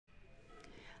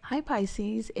Hi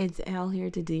Pisces, it's Elle here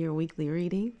to do your weekly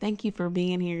reading. Thank you for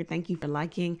being here. Thank you for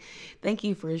liking. Thank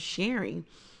you for sharing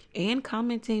and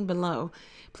commenting below.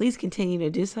 Please continue to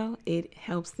do so. It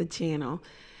helps the channel.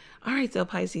 All right, so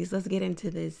Pisces, let's get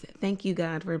into this. Thank you,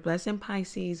 God, for blessing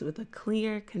Pisces with a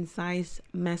clear, concise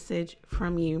message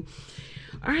from you.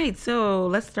 All right, so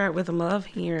let's start with love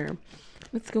here.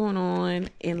 What's going on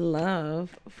in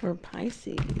love for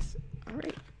Pisces? All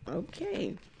right,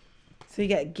 okay. So you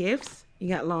got gifts. You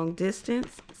got long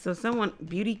distance. So someone,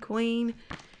 beauty queen,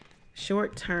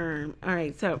 short term. All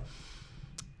right. So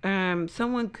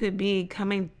someone could be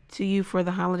coming to you for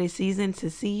the holiday season to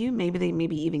see you. Maybe they may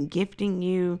be even gifting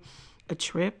you a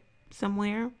trip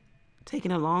somewhere,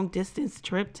 taking a long distance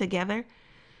trip together.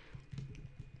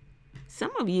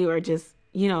 Some of you are just,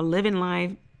 living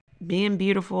life, being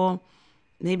beautiful,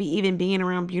 maybe even being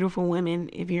around beautiful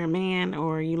women if you're a man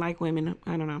or you like women.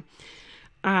 I don't know.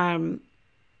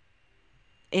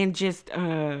 And just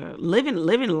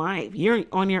living life. You're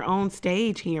on your own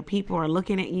stage here. People are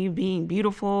looking at you being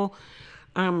beautiful,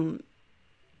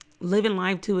 living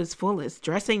life to its fullest,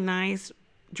 dressing nice,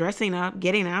 dressing up,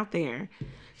 getting out there.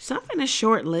 Something is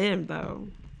short-lived, though.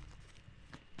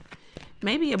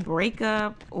 Maybe a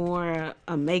breakup or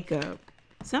a makeup.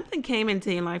 Something came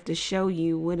into your life to show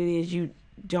you what it is you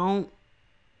don't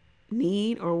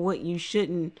need or what you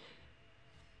shouldn't,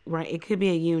 right? It could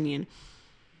be a union.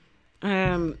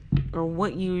 Or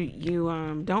what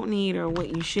you don't need or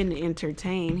what you shouldn't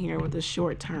entertain here with the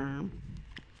short term.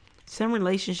 Some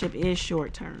relationship is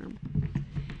short term.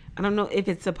 I don't know if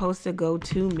it's supposed to go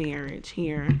to marriage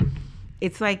here.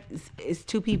 It's like it's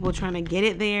two people trying to get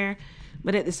it there,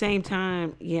 but at the same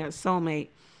time, yeah, soulmate.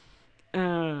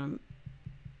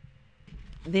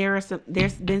 There's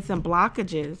been some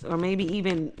blockages, or maybe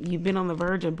even you've been on the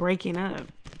verge of breaking up.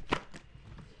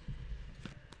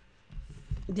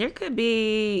 There could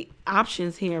be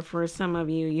options here for some of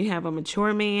you. You have a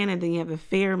mature man and then you have a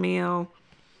fair male.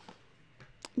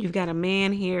 You've got a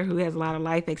man here who has a lot of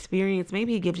life experience.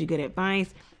 Maybe he gives you good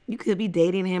advice. You could be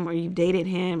dating him or you've dated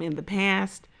him in the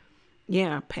past.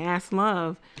 Yeah, past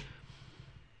love.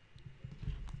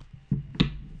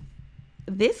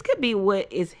 This could be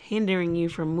what is hindering you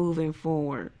from moving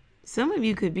forward. Some of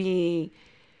you could be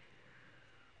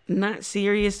not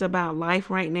serious about life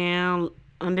right now,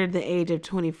 under the age of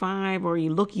 25, or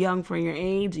you look young for your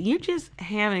age. You're just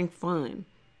having fun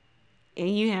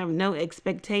and you have no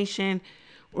expectation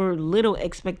or little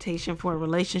expectation for a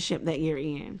relationship that you're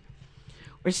in,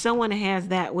 or someone has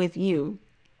that with you.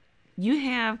 You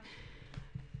have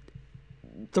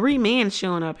 3 men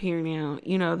showing up here now.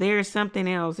 There's something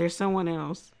else. There's someone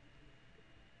else.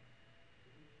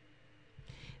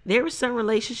 There was some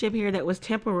relationship here that was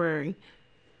temporary.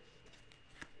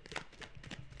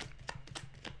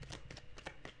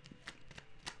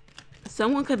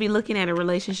 Someone could be looking at a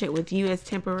relationship with you as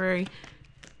temporary.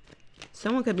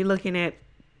 Someone could be looking at,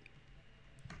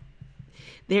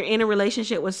 they're in a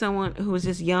relationship with someone who is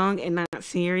just young and not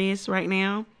serious right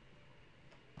now.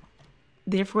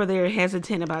 Therefore, they're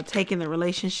hesitant about taking the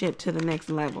relationship to the next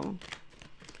level.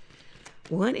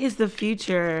 What is the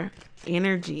future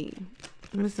energy?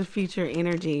 What is the future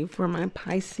energy for my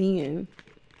Piscean?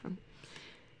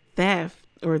 Theft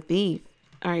or thief.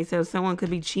 All right, so someone could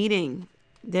be cheating.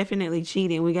 Definitely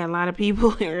cheating. We got a lot of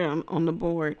people here on the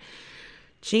board.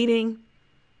 Cheating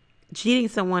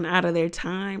someone out of their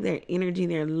time, their energy,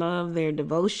 their love, their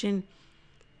devotion.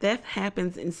 Theft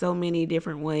happens in so many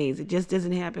different ways. It just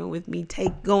doesn't happen with me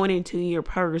going into your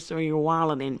purse or your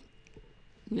wallet and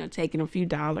taking a few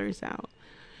dollars out.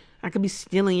 I could be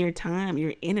stealing your time,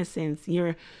 your innocence,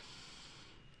 your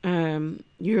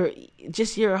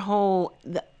whole,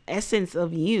 the essence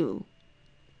of you.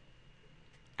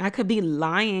 I could be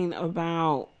lying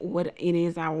about what it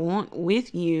is I want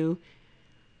with you,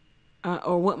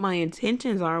 or what my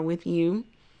intentions are with you.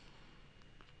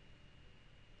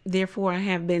 Therefore, I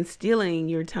have been stealing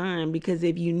your time, because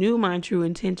if you knew my true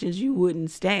intentions, you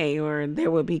wouldn't stay, or there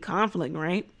would be conflict,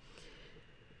 right?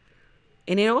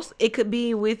 And it could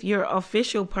be with your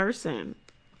official person.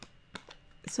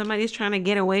 Somebody's trying to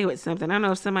get away with something. I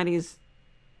know if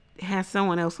has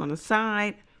someone else on the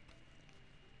side.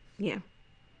 Yeah.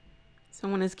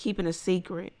 Someone is keeping a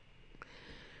secret.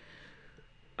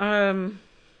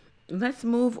 Let's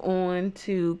move on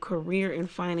to career and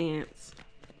finance.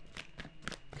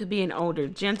 Could be an older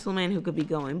gentleman who could be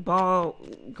going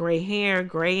bald, gray hair,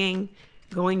 going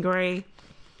gray,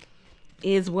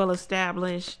 is well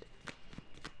established.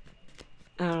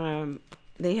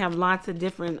 They have lots of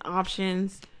different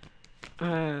options.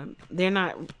 They're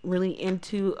not really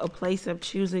into a place of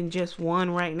choosing just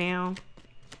one right now.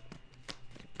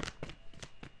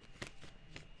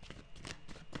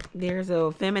 There's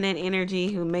a feminine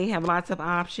energy who may have lots of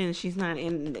options. She's not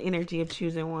in the energy of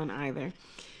choosing one either.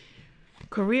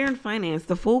 Career and finance,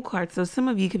 the Fool card. So some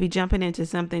of you could be jumping into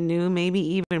something new, maybe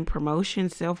even promotion,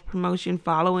 self-promotion,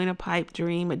 following a pipe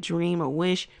dream, a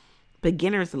wish,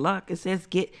 beginner's luck. It says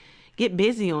get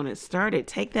busy on it. Start it.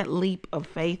 Take that leap of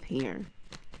faith here.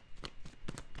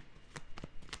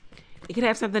 It could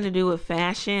have something to do with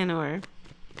fashion or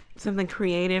something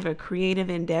creative, a creative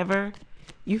endeavor.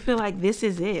 You feel like this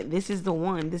is it. This is the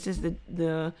one. This is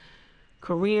the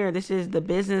career. This is the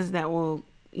business that will,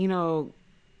 you know,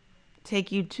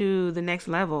 take you to the next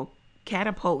level,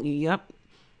 catapult you. Yep.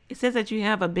 It says that you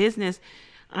have a business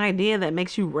idea that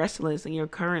makes you restless in your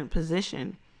current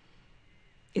position.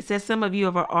 It says some of you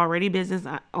are already business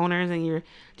owners and you're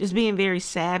just being very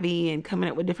savvy and coming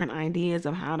up with different ideas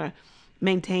of how to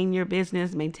maintain your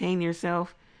business, maintain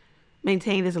yourself,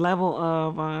 maintain this level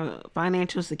of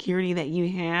financial security that you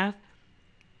have.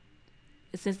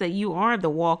 It says that you are the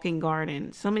walking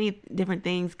garden. So many different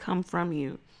things come from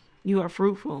you. You are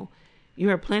fruitful. You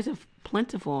are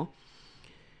plentiful.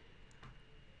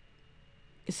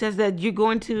 It says that you're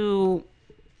going to,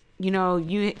 you know,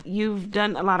 you've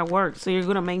done a lot of work, so you're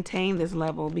going to maintain this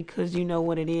level because you know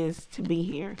what it is to be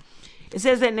here. It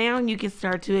says that now you can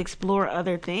start to explore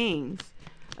other things,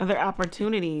 other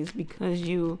opportunities, because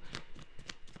you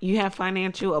have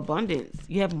financial abundance.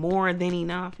 You have more than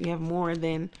enough. You have more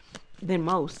than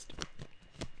most.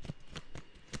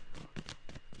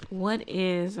 What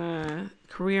is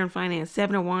career and finance?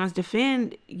 Seven of Wands.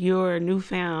 Defend your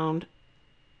newfound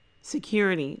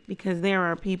security, because there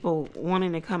are people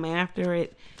wanting to come after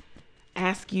it,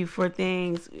 ask you for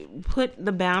things. Put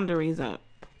the boundaries up.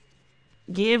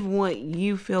 Give what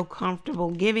you feel comfortable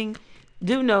giving.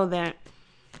 Do know that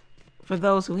for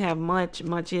those who have much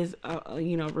is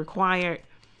you know, required,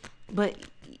 but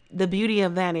the beauty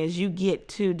of that is you get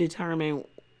to determine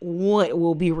what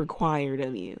will be required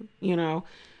of you. You know,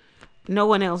 no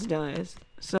one else does.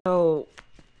 So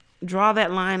draw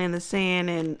that line in the sand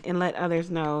and let others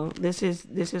know this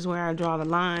is where I draw the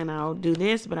line. I'll do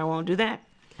this, but I won't do that.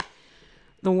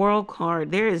 The World card,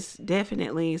 there is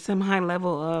definitely some high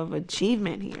level of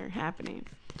achievement here happening.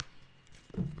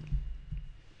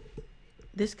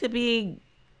 This could be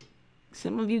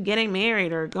some of you getting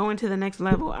married or going to the next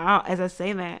level. As I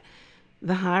say that,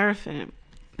 the Hierophant,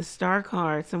 the Star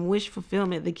card, some wish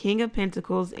fulfillment, the King of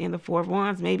Pentacles and the Four of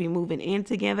Wands may be moving in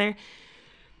together.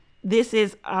 This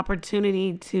is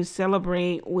opportunity to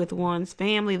celebrate with one's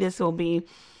family. This will be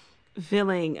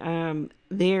feeling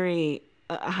very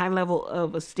a high level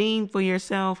of esteem for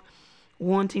yourself,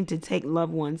 wanting to take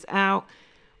loved ones out.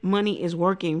 Money is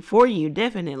working for you,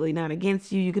 definitely not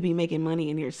against you. You could be making money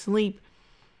in your sleep.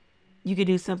 You could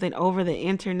do something over the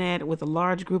internet with a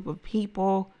large group of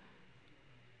people.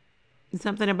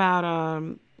 Something about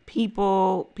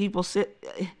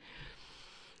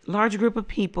large group of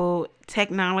people,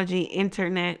 technology,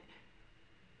 internet.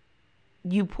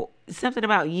 Something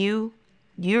about you.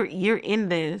 You're in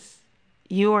this.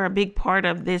 You are a big part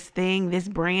of this thing, this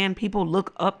brand. People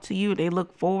look up to you. They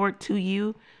look forward to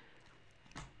you.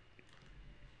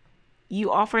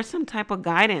 You offer some type of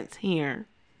guidance here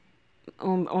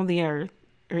on the earth,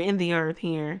 or in the earth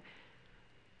here.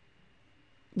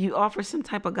 You offer some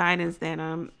type of guidance that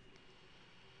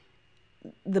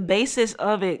the basis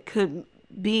of it could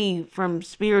be from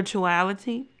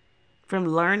spirituality, from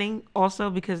learning also,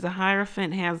 because the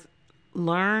Hierophant has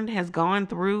learned, has gone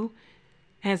through,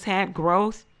 has had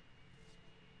growth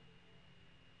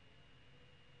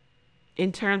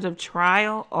in terms of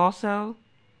trial also.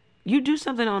 You do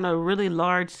something on a really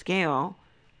large scale.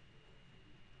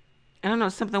 I don't know,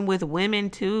 something with women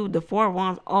too. The Four of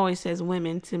Wands always says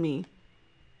women to me.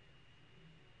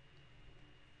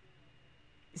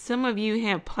 Some of you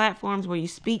have platforms where you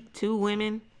speak to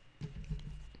women.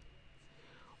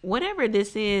 Whatever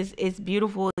this is, it's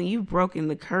beautiful. And you've broken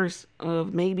the curse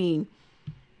of maybe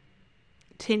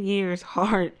 10 years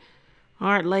hard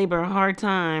labor, hard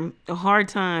time,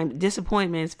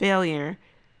 disappointments, failure,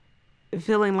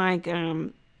 feeling like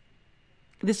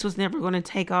this was never going to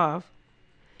take off.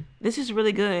 This is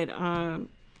really good.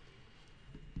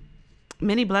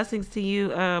 Many blessings to you,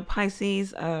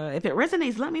 Pisces. If it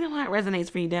resonates, let me know how it resonates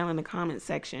for you down in the comment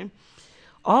section.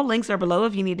 All links are below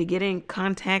if you need to get in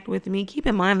contact with me. Keep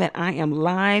in mind that I am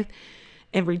live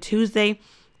every Tuesday,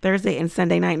 Thursday, and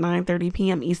Sunday night, 9:30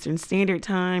 p.m. Eastern Standard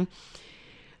Time.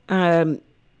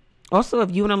 Also,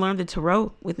 if you want to learn the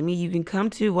tarot with me, you can come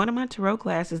to one of my tarot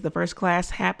classes. The first class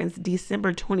happens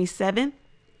December 27th.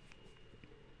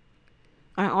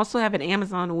 I also have an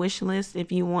Amazon wish list.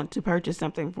 If you want to purchase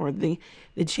something for the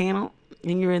channel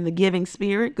and you're in the giving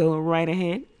spirit, go right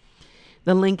ahead.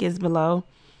 The link is below.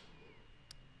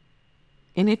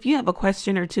 And if you have a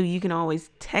question or two, you can always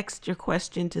text your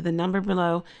question to the number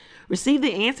below. Receive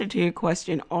the answer to your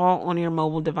question all on your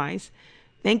mobile device.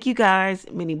 Thank you guys.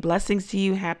 Many blessings to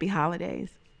you. Happy holidays.